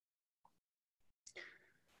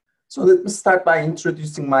So let me start by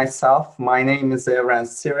introducing myself. My name is Evren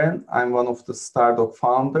Siren. I'm one of the Stardog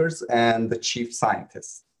founders and the chief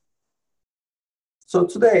scientist. So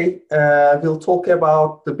today we'll talk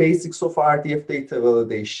about the basics of RDF data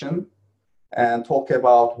validation and talk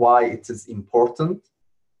about why it is important.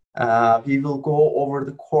 We will go over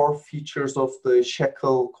the core features of the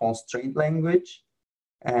SHACL constraint language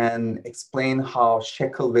and explain how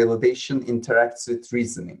SHACL validation interacts with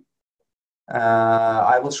reasoning.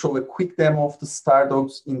 I will show a quick demo of the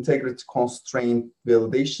Stardog's integrity constraint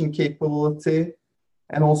validation capability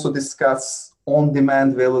and also discuss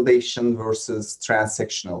on-demand validation versus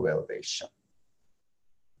transactional validation.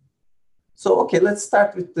 So, okay, let's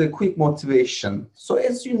start with the quick motivation. So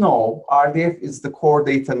as you know, RDF is the core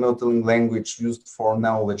data modeling language used for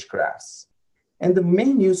knowledge graphs. And the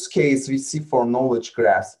main use case we see for knowledge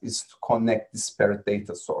graphs is to connect disparate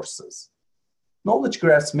data sources. Knowledge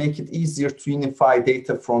graphs make it easier to unify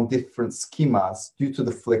data from different schemas due to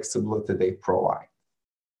the flexibility they provide.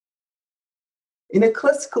 In a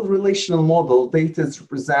classical relational model, data is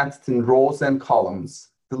represented in rows and columns.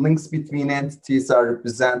 The links between entities are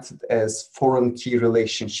represented as foreign key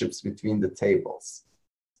relationships between the tables.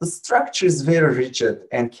 The structure is very rigid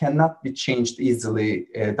and cannot be changed easily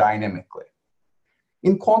dynamically.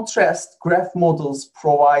 In contrast, graph models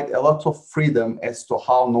provide a lot of freedom as to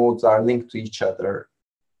how nodes are linked to each other,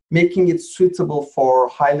 making it suitable for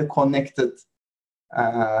highly connected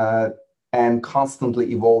and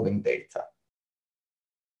constantly evolving data.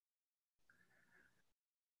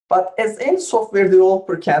 But as any software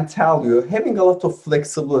developer can tell you, having a lot of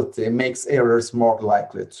flexibility makes errors more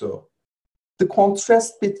likely too. The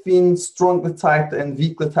contrast between strongly typed and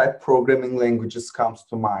weakly typed programming languages comes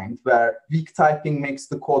to mind, where weak typing makes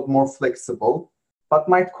the code more flexible, but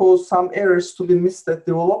might cause some errors to be missed at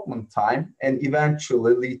development time and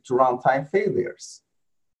eventually lead to runtime failures.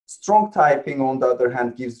 Strong typing, on the other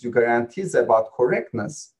hand, gives you guarantees about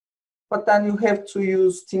correctness, but then you have to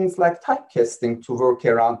use things like typecasting to work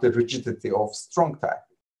around the rigidity of strong typing.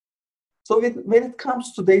 So when it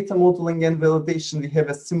comes to data modeling and validation, we have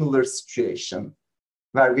a similar situation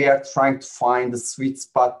where we are trying to find the sweet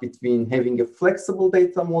spot between having a flexible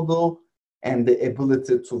data model and the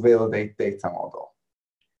ability to validate data model.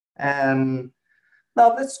 And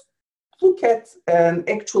now let's look at an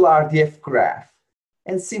actual RDF graph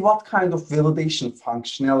and see what kind of validation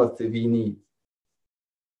functionality we need.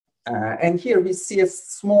 And here we see a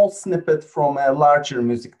small snippet from a larger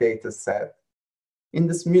music data set. In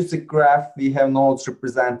this music graph, we have nodes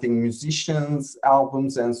representing musicians,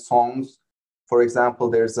 albums, and songs. For example,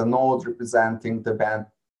 there's a node representing the band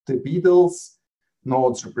The Beatles,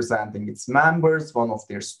 nodes representing its members, one of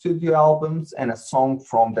their studio albums, and a song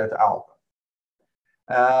from that album.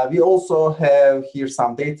 We also have here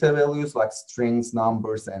some data values like strings,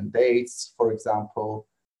 numbers, and dates. For example,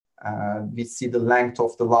 we see the length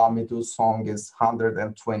of the La Me Do song is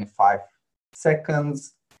 125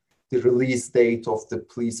 seconds. The release date of the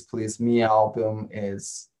Please Please Me album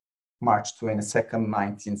is March 22nd,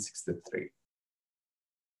 1963.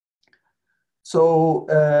 So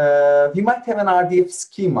we might have an RDF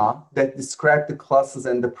schema that describes the classes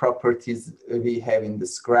and the properties we have in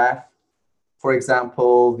this graph. For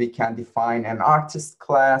example, we can define an artist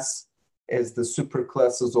class as the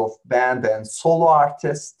superclasses of band and solo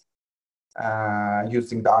artist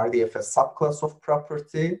using the RDFS subclass of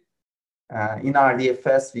property. In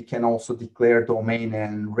RDFS, we can also declare domain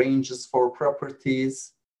and ranges for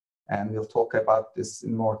properties, and we'll talk about this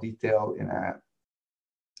in more detail in an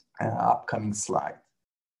upcoming slide.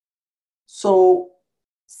 So,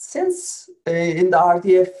 since in the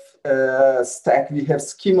RDF stack, we have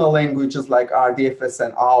schema languages like RDFS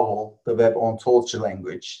and OWL, the web ontology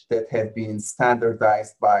language, that have been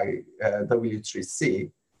standardized by W3C,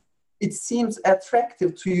 it seems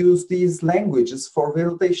attractive to use these languages for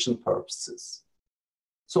validation purposes.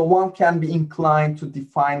 So one can be inclined to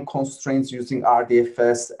define constraints using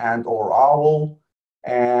RDFS and or OWL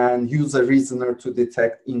and use a reasoner to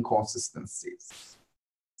detect inconsistencies.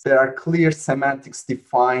 There are clear semantics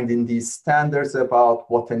defined in these standards about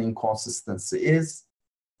what an inconsistency is,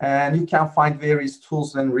 and you can find various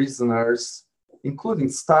tools and reasoners, including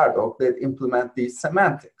Stardog, that implement these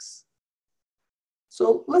semantics.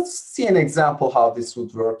 So let's see an example how this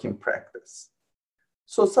would work in practice.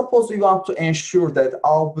 So suppose we want to ensure that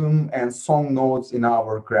album and song nodes in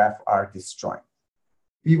our graph are disjoint.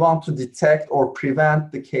 We want to detect or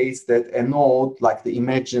prevent the case that a node, like the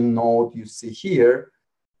imagine node you see here,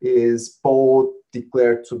 is both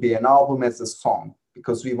declared to be an album as a song,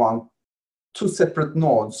 because we want two separate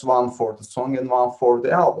nodes, one for the song and one for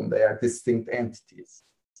the album. They are distinct entities.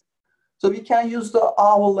 So we can use the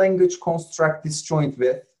OWL language construct disjoint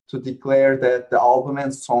with to declare that the album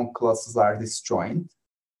and song classes are disjoint.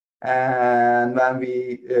 And when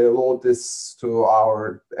we load this to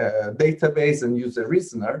our database and use a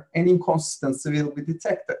reasoner, an inconsistency will be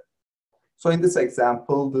detected. So in this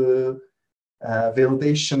example, the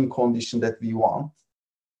validation condition that we want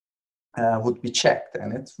would be checked,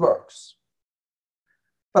 and it works.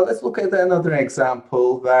 But let's look at another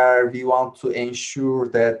example where we want to ensure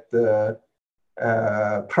that the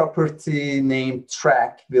property named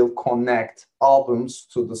track will connect albums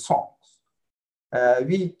to the songs.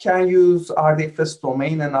 We can use RDFS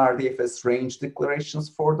domain and RDFS range declarations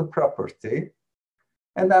for the property.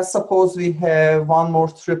 And then suppose we have one more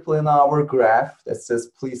triple in our graph that says,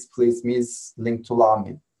 please, please, Ms. link to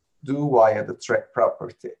Lami, do via the track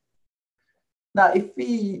property. Now, if we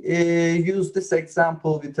use this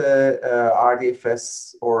example with a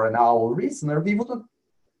RDFS or an OWL reasoner, we wouldn't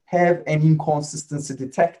have an inconsistency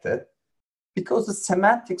detected because the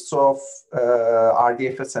semantics of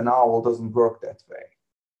RDFS and OWL doesn't work that way.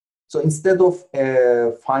 So instead of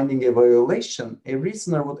finding a violation, a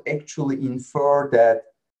reasoner would actually infer that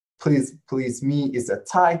please, please me is a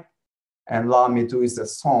type and la me do is a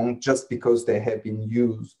song just because they have been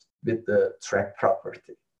used with the track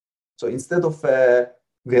property. So instead of a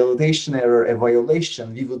validation error, a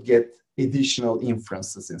violation, we would get additional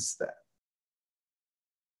inferences instead.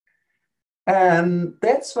 And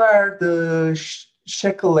that's where the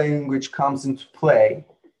SHACL language comes into play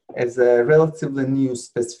as a relatively new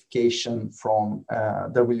specification from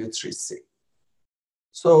W3C.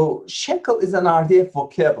 So SHACL is an RDF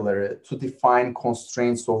vocabulary to define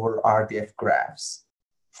constraints over RDF graphs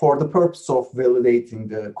for the purpose of validating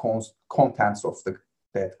the contents of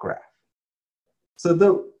that graph. So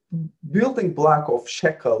the building block of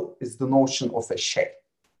SHACL is the notion of a shape.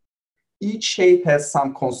 Each shape has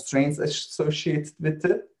some constraints associated with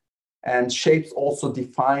it, and shapes also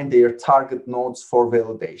define their target nodes for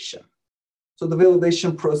validation. So the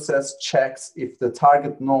validation process checks if the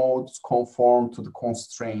target nodes conform to the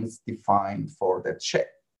constraints defined for that shape.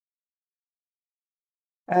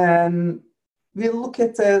 And we'll look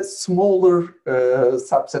at a smaller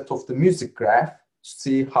subset of the music graph to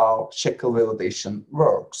see how SHACL validation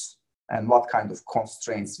works and what kind of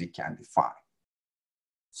constraints we can define.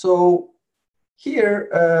 So here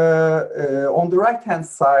on the right-hand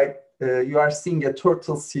side, you are seeing a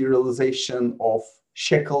turtle serialization of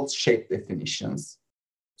SHACL shape definitions.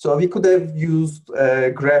 So we could have used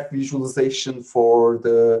graph visualization for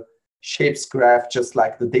the shapes graph, just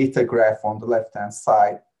like the data graph on the left-hand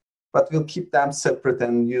side, but we'll keep them separate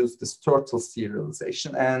and use this turtle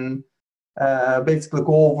serialization and basically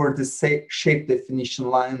go over the shape definition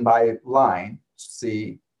line by line to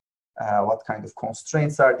see what kind of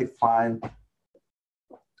constraints are defined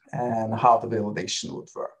and how the validation would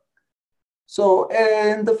work. So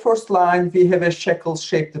in the first line, we have a SHACL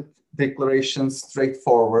shape declaration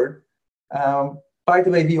straightforward. By the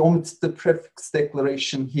way, we omitted the prefix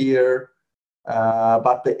declaration here,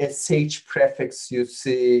 but the SH prefix you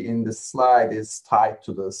see in the slide is tied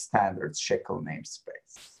to the standard SHACL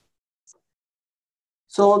namespace.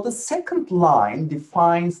 So the second line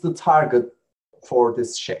defines the target for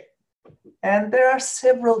this shape. And there are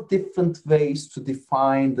several different ways to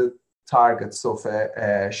define the targets of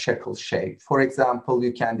a SHACL shape. For example,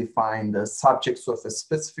 you can define the subjects of a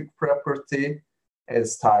specific property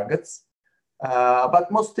as targets.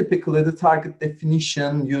 But most typically, the target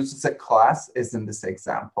definition uses a class, as in this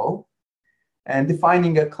example. And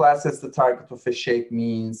defining a class as the target of a shape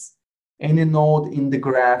means any node in the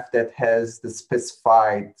graph that has the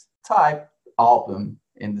specified type, album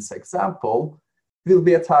in this example, will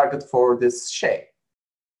be a target for this shape.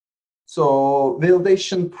 So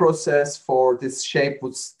validation process for this shape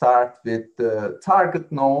would start with the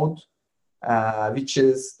target node, which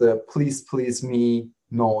is the please, please me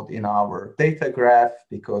node in our data graph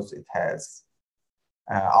because it has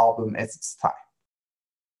album as its type.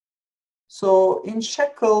 So in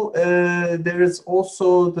SHACL, there is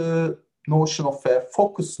also the notion of a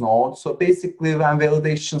focus node. So basically, when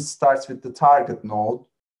validation starts with the target node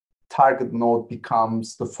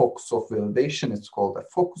becomes the focus of validation. It's called a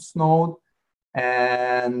focus node.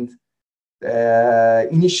 And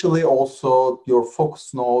initially also your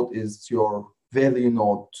focus node is your value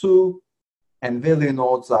node 2. And value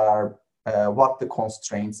nodes are what the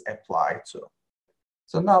constraints apply to.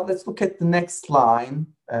 So now let's look at the next line,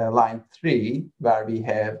 line 3, where we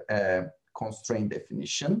have a constraint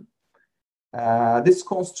definition. This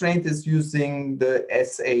constraint is using the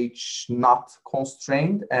SH not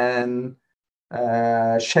constraint, and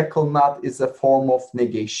SHACL not is a form of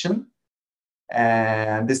negation.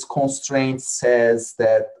 And this constraint says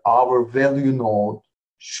that our value node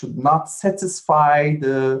should not satisfy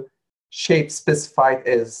the shape specified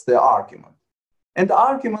as the argument. And the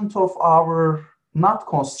argument of our not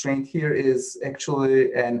constraint here is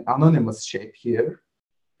actually an anonymous shape here,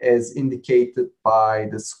 as indicated by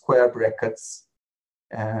the square brackets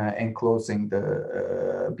enclosing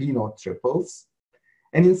the B node triples.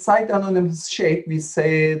 And inside the anonymous shape, we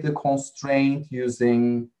say the constraint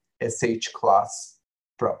using SH class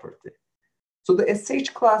property. So the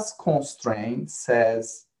SH class constraint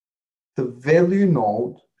says the value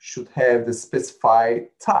node should have the specified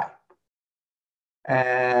type.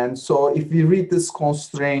 And so if we read this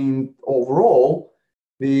constraint overall,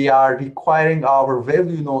 we are requiring our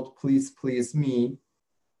value node, please, please me,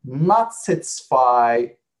 not satisfy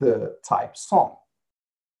the type sum.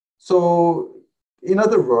 So in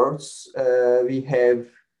other words, we have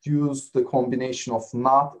used the combination of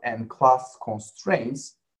not and class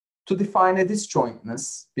constraints to define a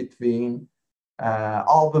disjointness between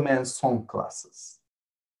album and song classes.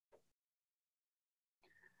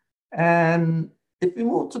 And if we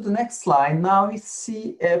move to the next slide, now we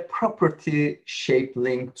see a property shape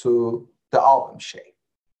linked to the album shape.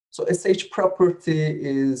 So SH property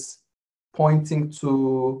is pointing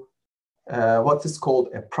to what is called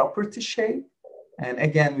a property shape. And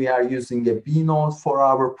again, we are using a B node for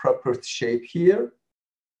our property shape here.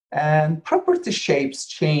 And property shapes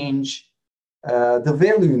change the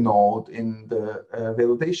value node in the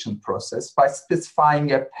validation process by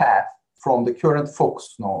specifying a path from the current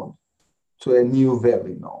focus node to a new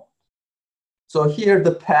value node. So here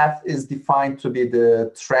the path is defined to be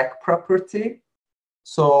the track property.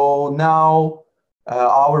 So now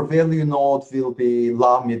our value node will be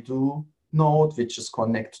la me do node, which is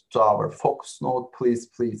connected to our focus node, please,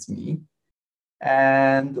 please me.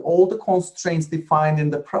 And all the constraints defined in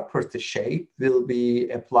the property shape will be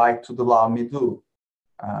applied to the la me do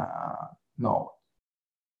node.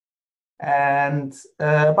 And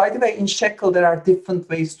by the way, in SHACL, there are different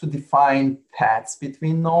ways to define paths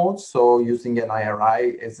between nodes. So using an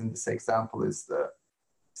IRI, as in this example, is the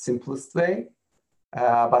simplest way.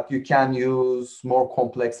 But you can use more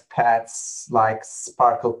complex paths like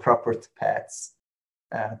SPARCL property paths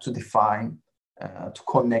to define, to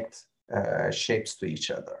connect shapes to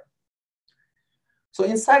each other. So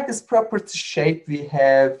inside this property shape, we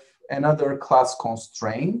have another class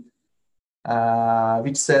constraint,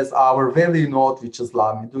 which says our value node, which is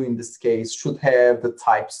la me do in this case, should have the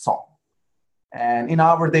type sum. And in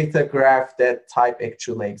our data graph, that type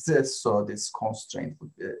actually exists, so this constraint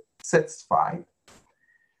would be satisfied.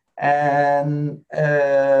 And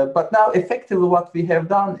but now effectively what we have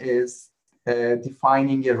done is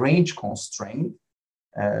defining a range constraint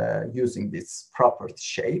using this property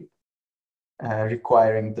shape,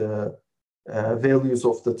 requiring the values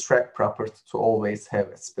of the track property to always have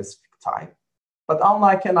a specific type. But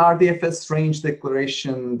unlike an RDFS range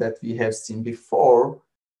declaration that we have seen before,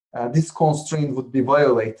 this constraint would be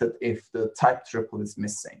violated if the type triple is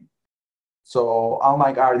missing. So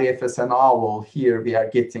unlike RDFS and OWL, here we are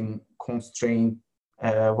getting constraint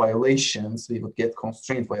violations. We would get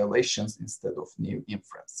constraint violations instead of new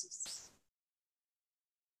inferences.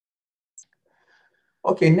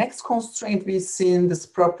 Okay, next constraint we see in this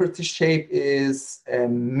property shape is a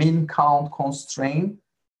min count constraint.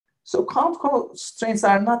 So count constraints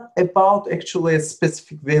are not about actually a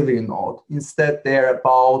specific value node. Instead, they're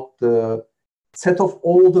about the set of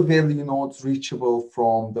all the value nodes reachable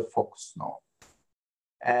from the focus node.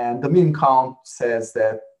 And the min count says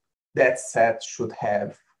that that set should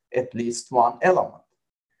have at least one element.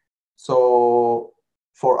 So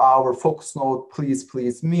for our focus node, please,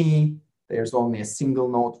 please me, there's only a single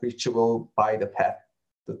node reachable by the path,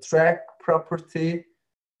 the track property.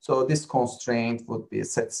 So this constraint would be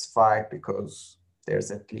satisfied because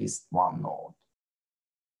there's at least one node.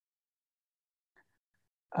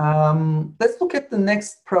 Let's look at the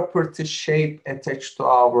next property shape attached to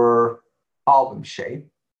our album shape.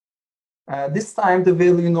 This time the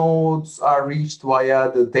value nodes are reached via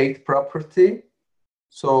the date property.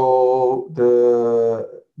 So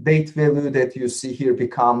the date value that you see here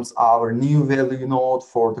becomes our new value node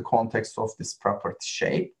for the context of this property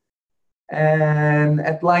shape. And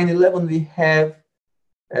at line 11, we have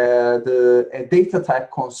a data type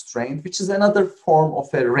constraint, which is another form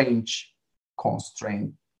of a range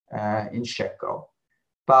constraint in SHACL.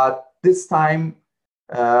 But this time,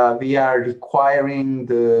 we are requiring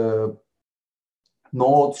the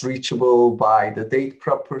nodes reachable by the date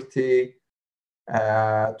property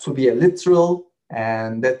to be a literal,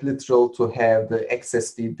 and that literal to have the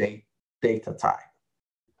XSD data type.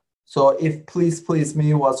 So if please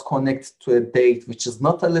me was connected to a date which is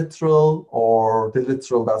not a literal, or the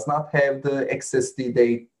literal does not have the XSD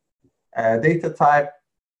date data type,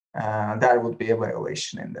 there would be a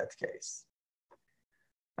violation in that case.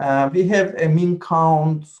 We have a min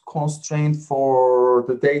count constraint for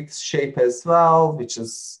the date shape as well, which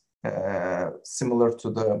is similar to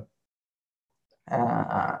the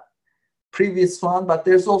previous one, but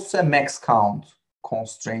there's also a max count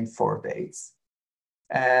constraint for dates.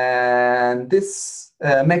 And this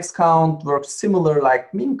max count works similar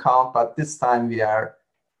like min count, but this time we are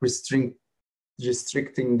restricting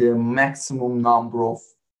the maximum number of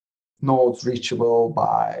nodes reachable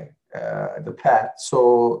by the path.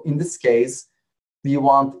 So in this case, we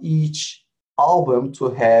want each album to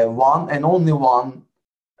have one and only one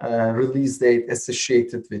release date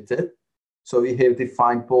associated with it. So we have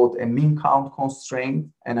defined both a min count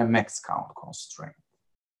constraint and a max count constraint.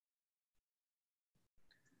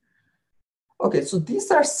 Okay, so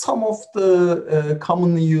these are some of the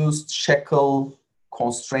commonly used SHACL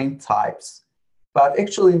constraint types. But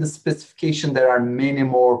actually in the specification, there are many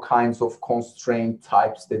more kinds of constraint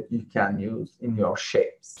types that you can use in your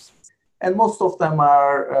shapes. And most of them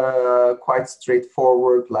are quite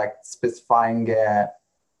straightforward, like specifying a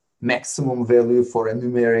maximum value for a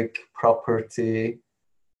numeric property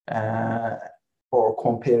or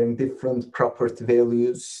comparing different property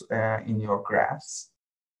values in your graphs.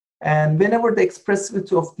 And whenever the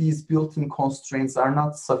expressivity of these built-in constraints are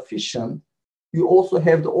not sufficient, you also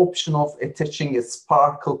have the option of attaching a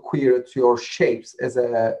SPARCL query to your shapes as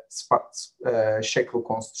a SHACL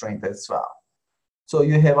constraint as well. So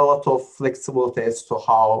you have a lot of flexibility as to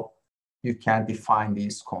how you can define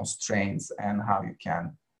these constraints and how you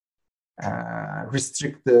can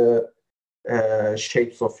restrict the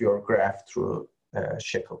shapes of your graph through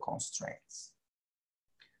SHACL constraints.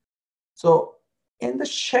 So in the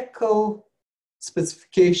SHACL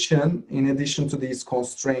specification, in addition to these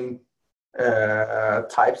constraint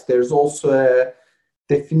types, there's also a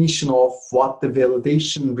definition of what the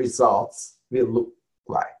validation results will look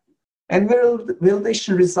like. And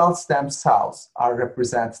validation results themselves are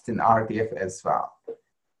represented in RDF as well.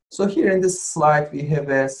 So here in this slide, we have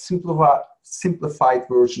a simplified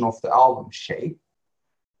version of the album shape.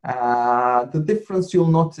 The difference you'll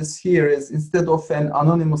notice here is instead of an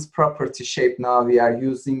anonymous property shape, now we are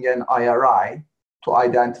using an IRI to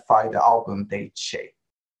identify the album date shape.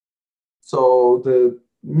 So the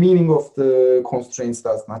meaning of the constraints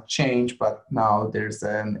does not change, but now there's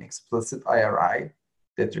an explicit IRI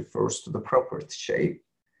that refers to the property shape.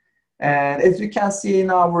 And as you can see in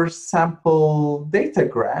our sample data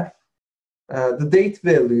graph, the date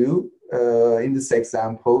value in this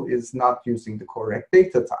example is not using the correct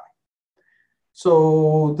data type.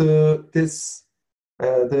 So the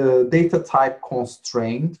data type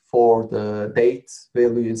constraint for the date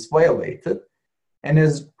value is violated. And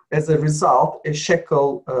as a result, a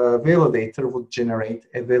SHACL validator would generate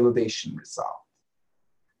a validation result.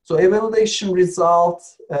 So a validation result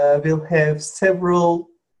will have several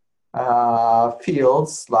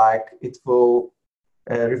fields, like it will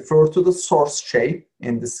refer to the source shape.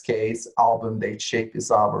 In this case, album date shape is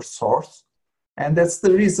our source. And that's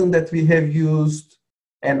the reason that we have used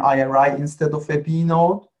an IRI instead of a B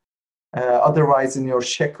node. Otherwise, in your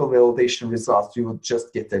SHACL validation results, you would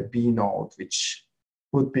just get a B node, which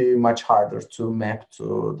would be much harder to map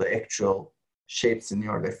to the actual shapes in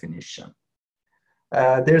your definition.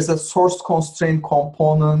 There's a source constraint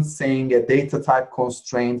component saying a data type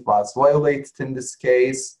constraint was violated in this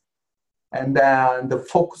case. And then the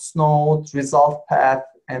focus node, result path,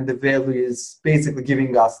 and the value is basically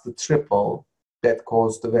giving us the triple that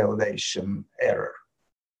caused the validation error.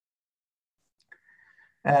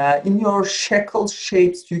 In your SHACL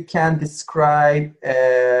shapes, you can describe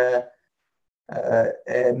a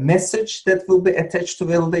message that will be attached to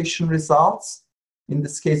validation results. In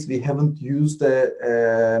this case, we haven't used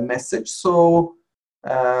a message. So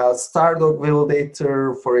Stardog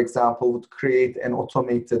validator, for example, would create an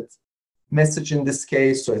automated message in this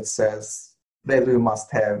case. So it says value must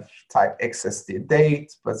have type XSD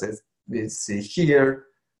date, but as we see here,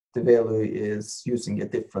 the value is using a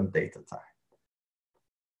different data type.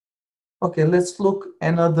 Okay, let's look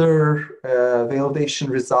another validation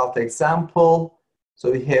result example. So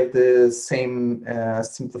we have the same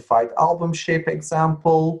simplified album shape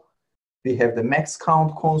example. We have the max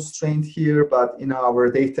count constraint here, but in our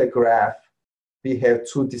data graph, we have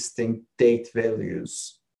two distinct date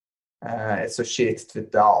values associated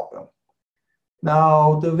with the album.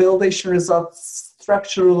 Now, the validation result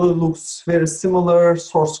structurally looks very similar.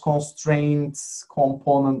 Source constraints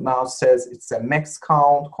component now says it's a max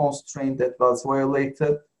count constraint that was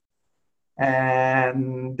violated.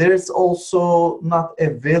 And there's also not a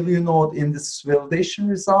value node in this validation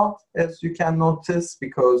result, as you can notice,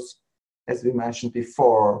 because as we mentioned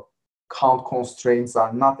before, count constraints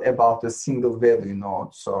are not about a single value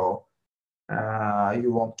node. So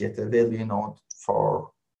you won't get a value node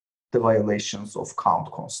for the violations of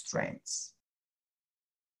count constraints.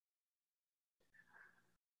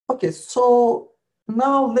 Okay, so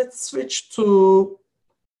now let's switch to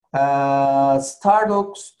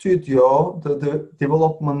Stardog Studio, the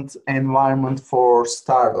development environment for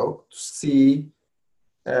Stardog, to see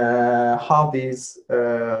how these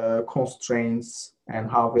constraints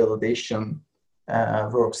and how validation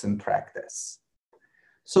works in practice.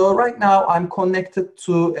 So right now I'm connected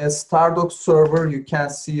to a Stardog server. You can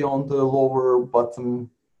see on the lower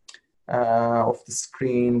bottom of the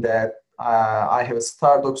screen that I have a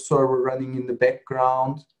Stardog server running in the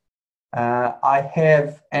background. I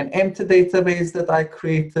have an empty database that I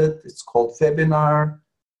created. It's called Webinar.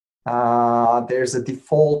 There's a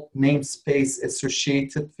default namespace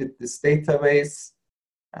associated with this database,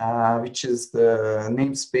 which is the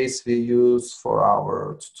namespace we use for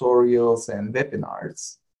our tutorials and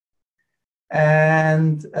webinars.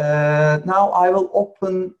 And now I will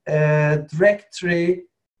open a directory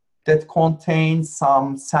that contains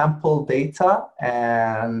some sample data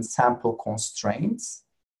and sample constraints.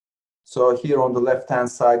 So here on the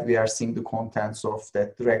left-hand side, we are seeing the contents of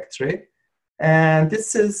that directory. And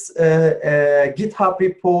this is a GitHub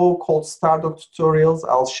repo called Stardog Tutorials.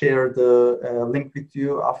 I'll share the link with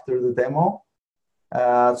you after the demo.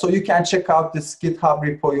 So you can check out this GitHub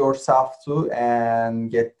repo yourself too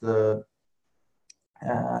and get the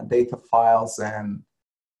data files and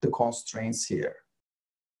the constraints here.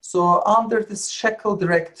 So under this SHACL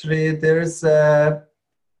directory, there's a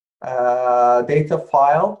data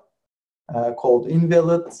file called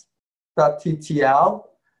invalid.ttl,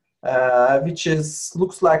 which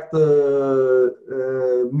looks like the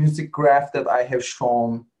music graph that I have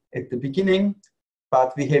shown at the beginning,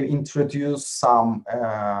 but we have introduced some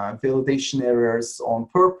validation errors on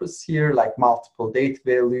purpose here, like multiple date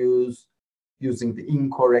values, using the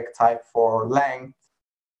incorrect type for length,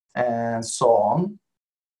 and so on.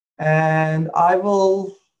 And I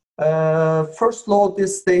will first load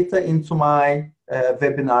this data into my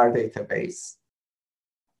webinar database.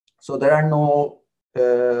 So there are no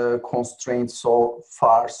constraints so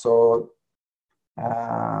far, so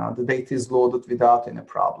the data is loaded without any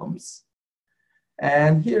problems.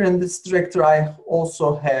 And here in this directory, I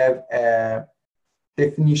also have a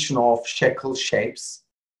definition of SHACL shapes,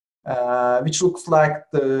 which looks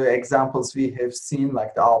like the examples we have seen,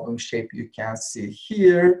 like the album shape you can see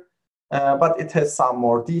here, but it has some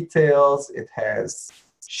more details. It has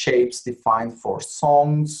shapes defined for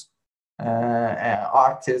songs,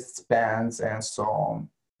 artists, bands, and so on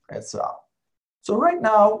as well. So right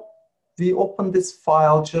now, we open this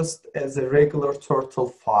file just as a regular turtle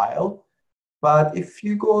file. But if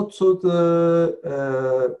you go to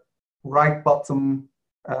the right bottom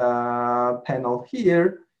panel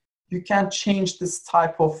here, you can change this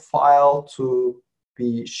type of file to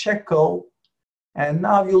be SHACL. And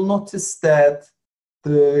now you'll notice that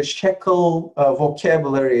the SHACL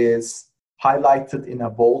vocabulary is highlighted in a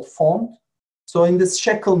bold font. So in this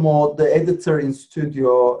SHACL mode, the editor in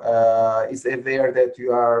Studio is aware that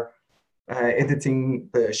you are editing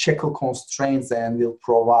the SHACL constraints and will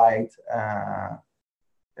provide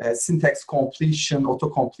syntax completion,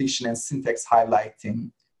 auto-completion, and syntax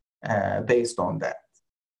highlighting based on that.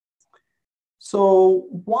 So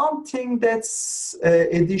one thing that's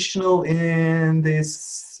additional in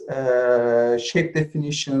this shape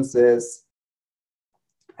definitions is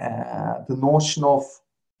the notion of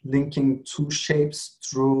linking two shapes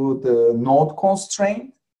through the node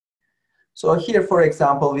constraint. So here, for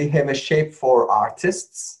example, we have a shape for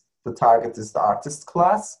artists. The target is the artist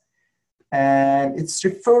class. And it's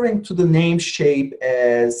referring to the name shape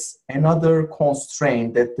as another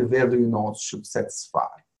constraint that the value nodes should satisfy.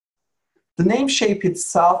 The name shape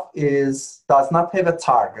itself does not have a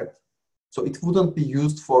target, so it wouldn't be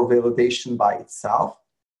used for validation by itself,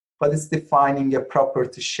 but it's defining a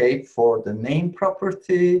property shape for the name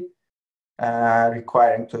property,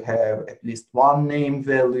 requiring to have at least one name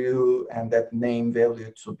value, and that name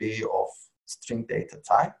value to be of string data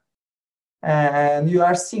type. And you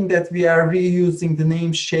are seeing that we are reusing the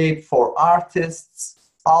name shape for artists,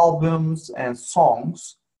 albums, and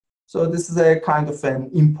songs. So this is a kind of an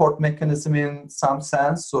import mechanism in some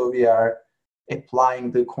sense. So we are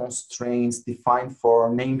applying the constraints defined for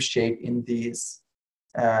name shape in these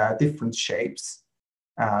different shapes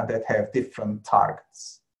that have different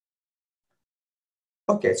targets.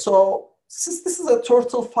 Okay, so since this is a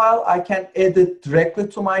turtle file, I can add it directly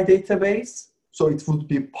to my database. So it would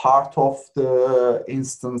be part of the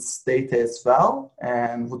instance data as well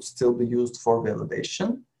and would still be used for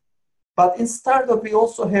validation. But in Stardog, we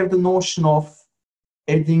also have the notion of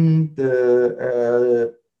adding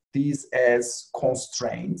these as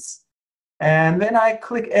constraints. And when I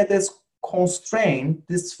click add as constraint,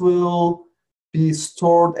 this will be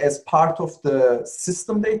stored as part of the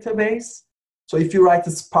system database. So if you write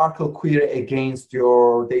a SPARQL query against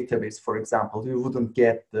your database, for example, you wouldn't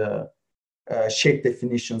get the shape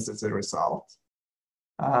definitions as a result.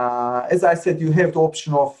 As I said, you have the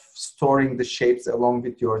option of storing the shapes along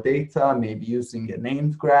with your data, maybe using a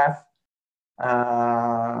named graph.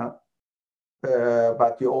 But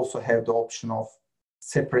you also have the option of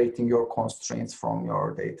separating your constraints from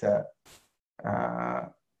your data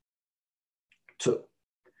too.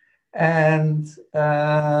 And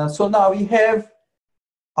so now we have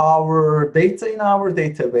our data in our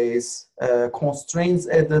database, constraints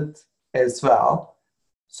added as well.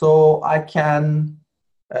 So I can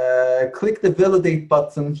click the validate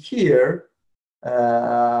button here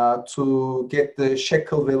to get the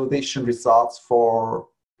SHACL validation results for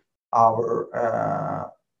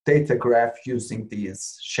our data graph using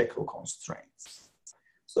these SHACL constraints.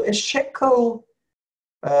 So a SHACL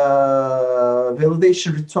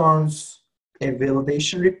validation returns a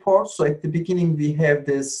validation report. So at the beginning, we have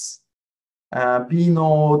this B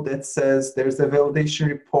node that says there's a validation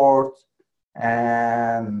report,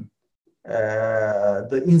 and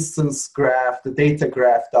the instance graph, the data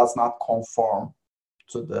graph does not conform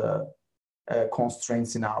to the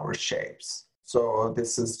constraints in our shapes. So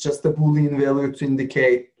this is just a Boolean value to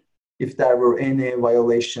indicate if there were any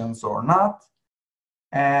violations or not.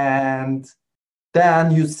 And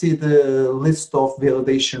then you see the list of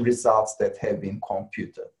validation results that have been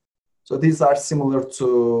computed. So these are similar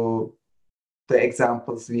to the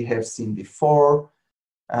examples we have seen before.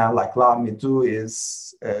 Like love me do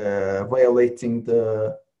is violating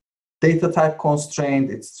the data type constraint.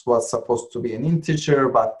 It was supposed to be an integer,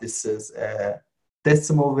 but this is a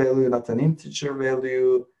decimal value, not an integer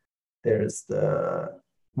value. There's the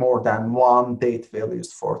more than one date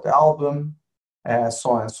values for the album,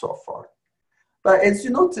 so on and so forth. But as you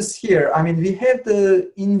notice here, I mean, we have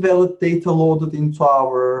the invalid data loaded into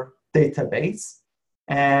our database,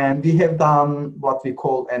 and we have done what we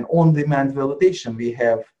call an on-demand validation. We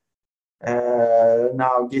have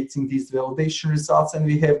now getting these validation results, and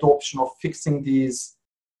we have the option of fixing these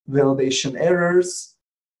validation errors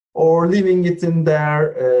or leaving it in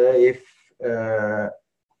there if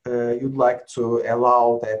you'd like to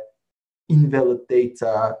allow that invalid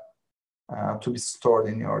data to be stored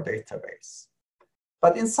in your database.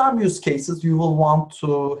 But in some use cases, you will want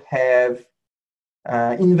to have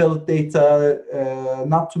invalid data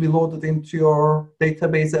not to be loaded into your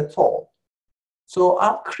database at all. So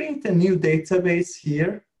I'll create a new database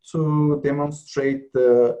here to demonstrate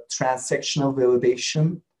the transactional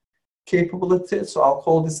validation capability. So I'll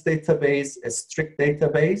call this database a strict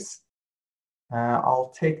database.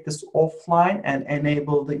 I'll take this offline and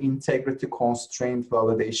enable the integrity constraint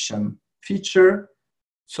validation feature.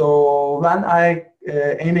 So when I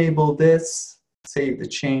enable this, save the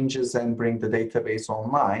changes and bring the database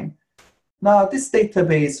online, now this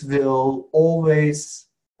database will always,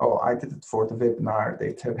 oh, I did it for the webinar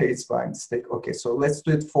database by mistake. Okay, so let's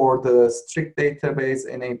do it for the strict database,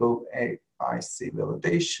 enable AIC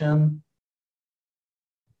validation.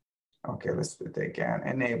 Okay, let's do it again.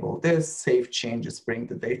 Enable this, save changes, bring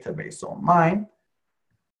the database online.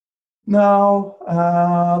 Now,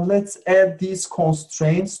 let's add these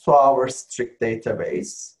constraints to our strict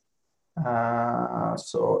database.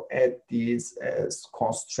 So add these as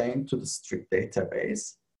constraint to the strict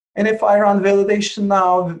database. And if I run validation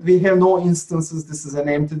now, we have no instances. This is an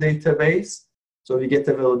empty database. So we get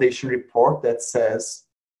a validation report that says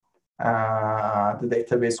the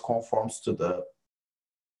database conforms to the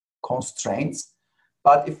constraints.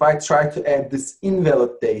 But if I try to add this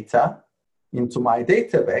invalid data into my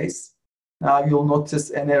database, now you'll notice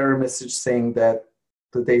an error message saying that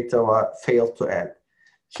the data failed to add.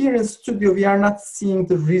 Here in Studio, we are not seeing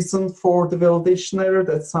the reason for the validation error.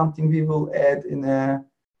 That's something we will add in a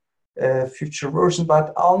future version,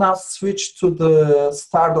 but I'll now switch to the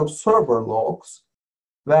Stardog server logs,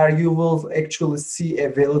 where you will actually see a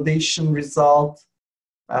validation result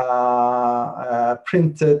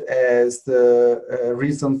printed as the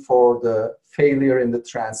reason for the failure in the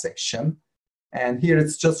transaction. And here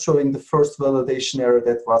it's just showing the first validation error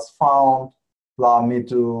that was found. Allow me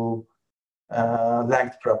to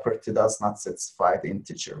length property does not satisfy the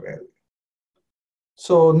integer value.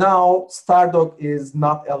 So now Stardog is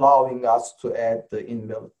not allowing us to add the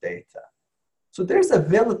invalid data. So there's a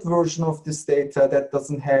valid version of this data that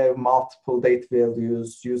doesn't have multiple date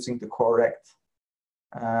values using the correct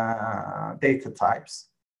data types.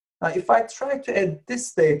 Now, if I try to add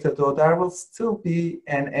this data, though, there will still be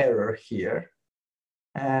an error here.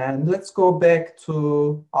 And let's go back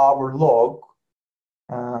to our log,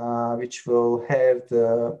 which will have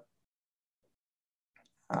the,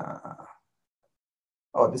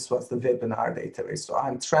 this was the webinar database. So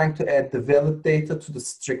I'm trying to add the valid data to the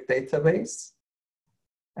strict database.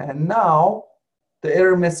 And now the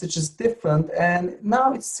error message is different. And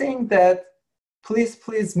now it's saying that please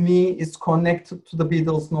please me is connected to the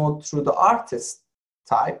Beatles node through the artist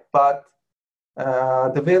type, but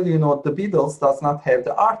the value node, the Beatles, does not have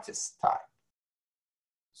the artist type.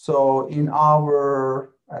 So in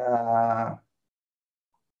our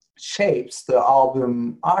shapes, the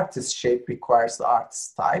album artist shape requires the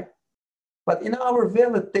artist type. But in our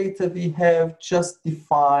valid data, we have just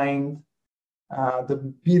defined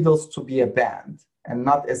the Beatles to be a band and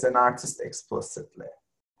not as an artist explicitly.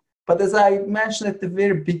 But as I mentioned at the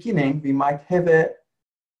very beginning, we might have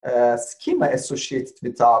a schema associated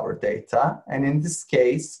with our data. And in this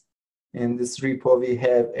case, in this repo, we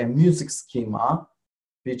have a music schema,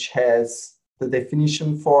 which has the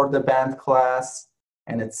definition for the band class,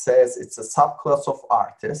 and it says it's a subclass of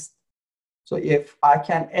artist. So if I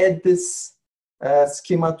can add this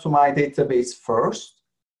schema to my database first,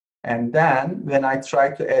 and then when I try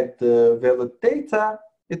to add the valid data,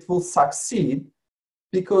 it will succeed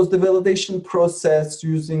because the validation process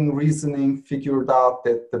using reasoning figured out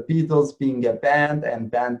that the Beatles being a band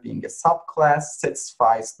and band being a subclass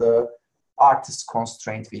satisfies the artist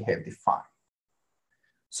constraint we have defined.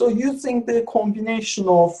 So using the combination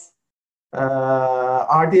of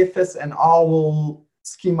RDFS and OWL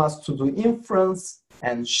schemas to do inference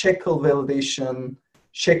and SHACL validation,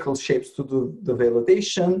 SHACL shapes to do the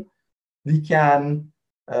validation, we can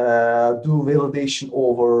do validation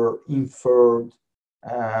over inferred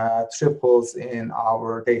triples in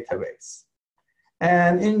our database.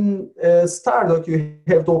 And in Stardog, you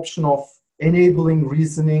have the option of enabling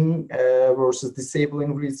reasoning versus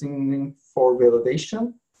disabling reasoning for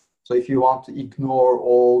validation. So if you want to ignore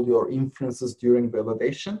all your inferences during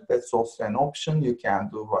validation, that's also an option you can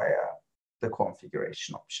do via the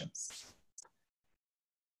configuration options.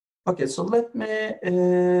 Okay, so let me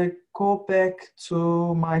go back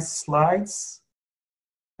to my slides.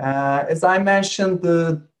 As I mentioned,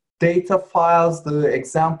 the data files, the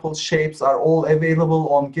example shapes are all available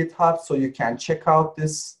on GitHub, so you can check out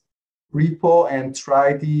this repo and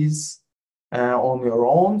try these on your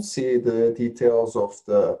own, see the details of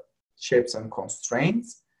the shapes and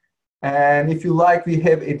constraints. And if you like, we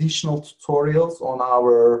have additional tutorials on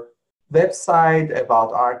our website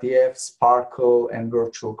about RDF, Sparkle, and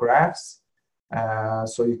virtual graphs.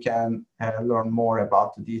 So you can learn more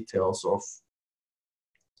about the details of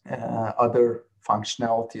other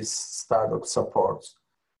functionalities Stardog supports.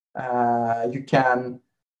 You can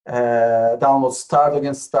download Stardog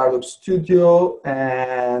and Stardog Studio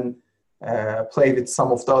and play with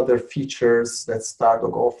some of the other features that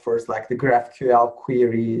Stardog offers, like the GraphQL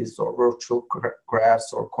queries or virtual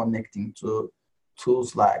graphs, or connecting to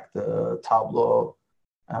tools like the Tableau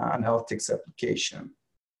analytics application.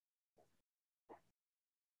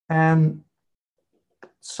 And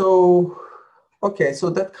so, okay, so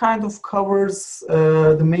that kind of covers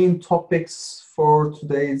the main topics for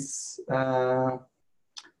today's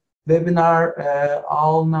webinar.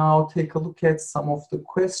 I'll now take a look at some of the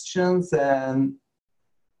questions and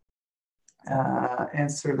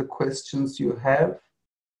answer the questions you have.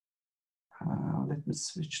 Let me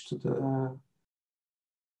switch to the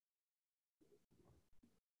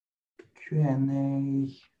Q&A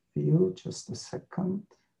view, just a second.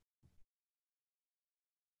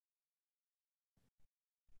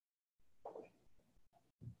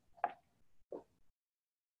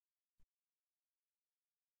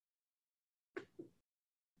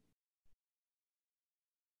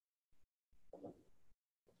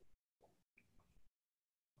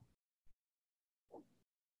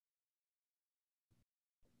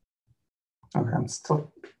 Okay, I'm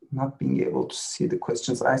still not being able to see the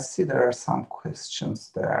questions. I see there are some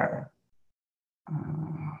questions there.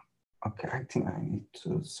 Okay, I think I need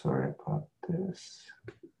to, sorry about this.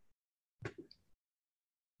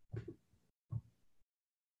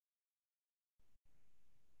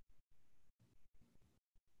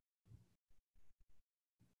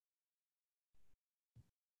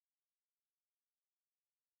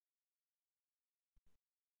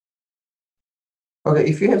 Okay,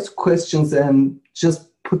 if you have questions, then just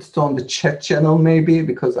put it on the chat channel maybe,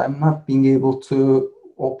 because I'm not being able to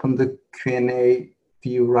open the Q&A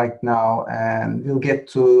view right now, and we'll get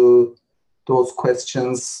to those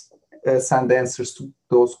questions, send answers to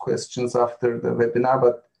those questions after the webinar,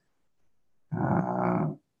 but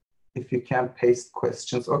if you can paste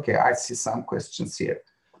questions. Okay, I see some questions here.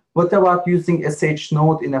 What about using SH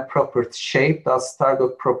node in a property shape? Does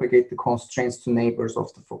Stardog propagate the constraints to neighbors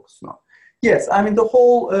of the focus node? Yes, I mean, the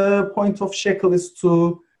whole point of SHACL is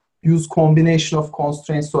to use combination of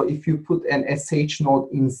constraints. So if you put an SH node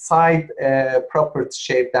inside a property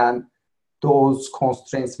shape, then those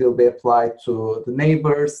constraints will be applied to the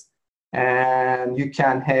neighbors, and you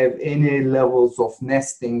can have any levels of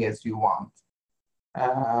nesting as you want.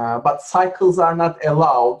 But cycles are not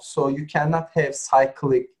allowed, so you cannot have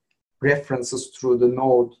cyclic references through the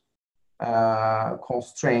node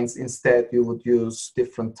constraints. Instead, you would use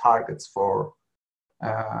different targets for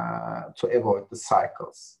to avoid the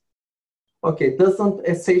cycles. Okay, doesn't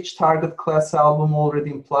SH target class album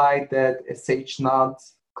already imply that SH not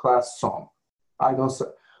class song? I don't say.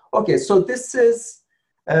 Okay, so this is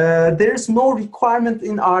there is no requirement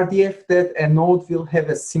in RDF that a node will have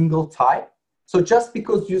a single type. So just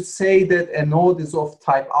because you say that a node is of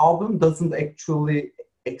type album doesn't actually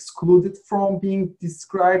exclude it from being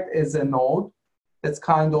described as a node. That's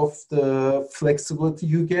kind of the flexibility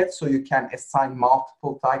you get. So you can assign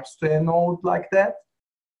multiple types to a node like that.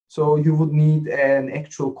 So you would need an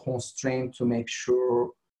actual constraint to make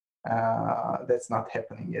sure that's not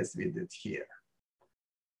happening as we did here.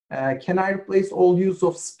 Can I replace all use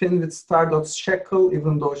of spin with Stardog's SHACL,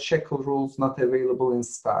 even though SHACL rules not available in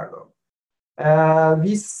Stardog?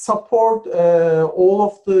 We support all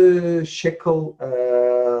of the SHACL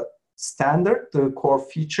standard, the core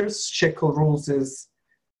features. SHACL rules is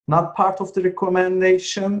not part of the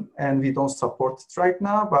recommendation, and we don't support it right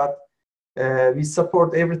now, but we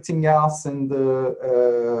support everything else in the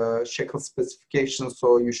SHACL specification,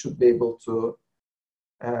 so you should be able to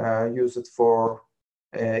use it for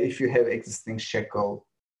if you have existing SHACL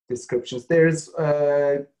descriptions. There's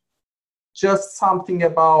just something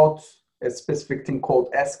about a specific thing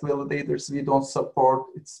called ask validators we don't support.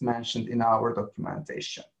 It's mentioned in our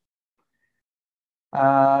documentation.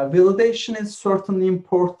 Validation is certainly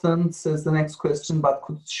important, says the next question, but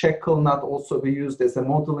could SHACL not also be used as a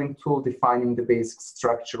modeling tool defining the basic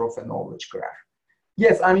structure of a knowledge graph?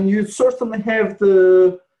 Yes, I mean, you certainly have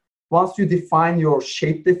once you define your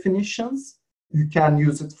shape definitions, you can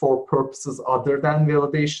use it for purposes other than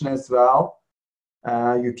validation as well.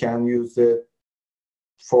 You can use it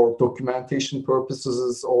for documentation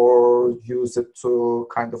purposes or use it to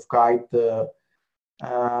kind of guide the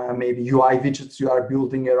maybe UI widgets you are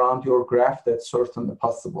building around your graph. That's certainly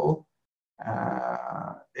possible.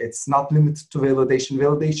 It's not limited to validation.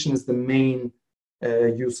 Validation is the main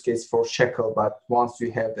use case for SHACL, but once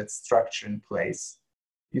you have that structure in place,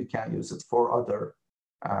 you can use it for other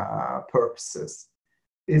purposes.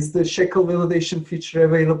 Is the SHACL validation feature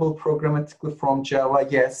available programmatically from Java?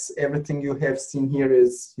 Yes, everything you have seen here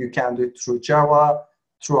is you can do it through Java,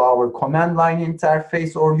 through our command line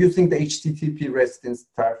interface, or using the HTTP REST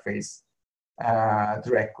interface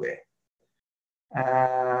directly.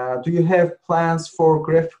 Do you have plans for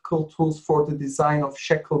graphical tools for the design of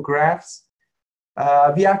SHACL graphs?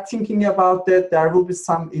 We are thinking about that. There will be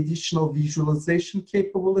some additional visualization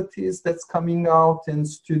capabilities that's coming out in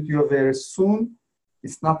Studio very soon.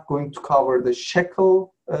 It's not going to cover the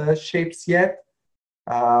SHACL shapes yet,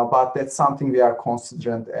 but that's something we are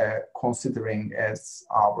considering as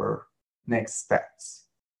our next steps.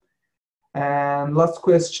 And last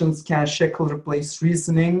questions, can SHACL replace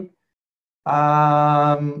reasoning?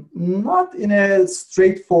 Not in a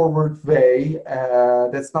straightforward way.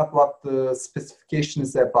 That's not what the specification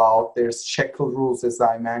is about. There's SHACL rules, as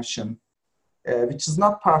I mentioned, which is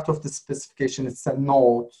not part of the specification. It's a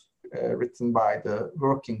note written by the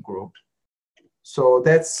working group. So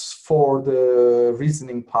that's for the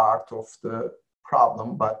reasoning part of the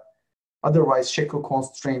problem, but otherwise SHACL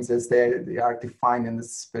constraints as they are defined in the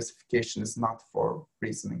specification is not for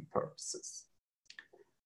reasoning purposes.